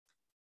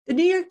The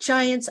New York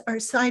Giants are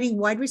signing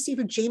wide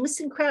receiver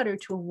Jamison Crowder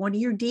to a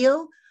one-year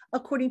deal,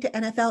 according to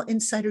NFL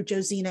insider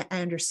Josina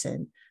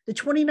Anderson. The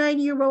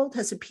 29-year-old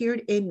has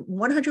appeared in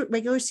 100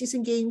 regular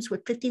season games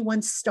with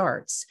 51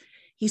 starts.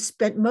 He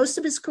spent most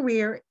of his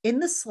career in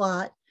the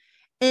slot,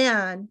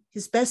 and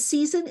his best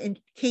season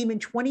came in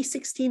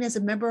 2016 as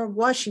a member of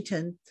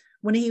Washington,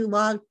 when he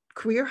logged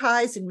career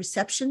highs in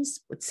receptions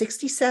with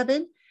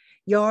 67,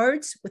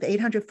 yards with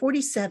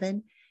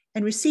 847,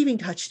 and receiving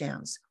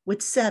touchdowns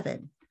with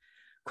 7.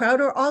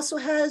 Crowder also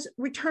has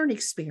return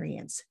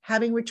experience,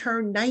 having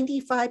returned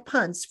 95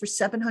 punts for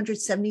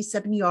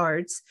 777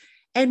 yards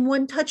and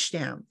 1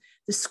 touchdown,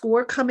 the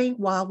score coming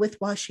while with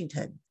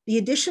Washington. The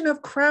addition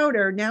of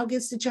Crowder now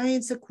gives the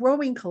Giants a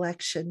growing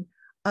collection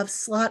of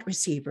slot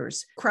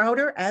receivers.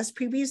 Crowder, as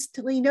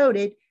previously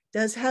noted,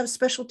 does have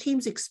special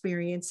teams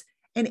experience,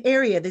 an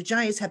area the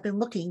Giants have been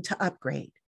looking to upgrade.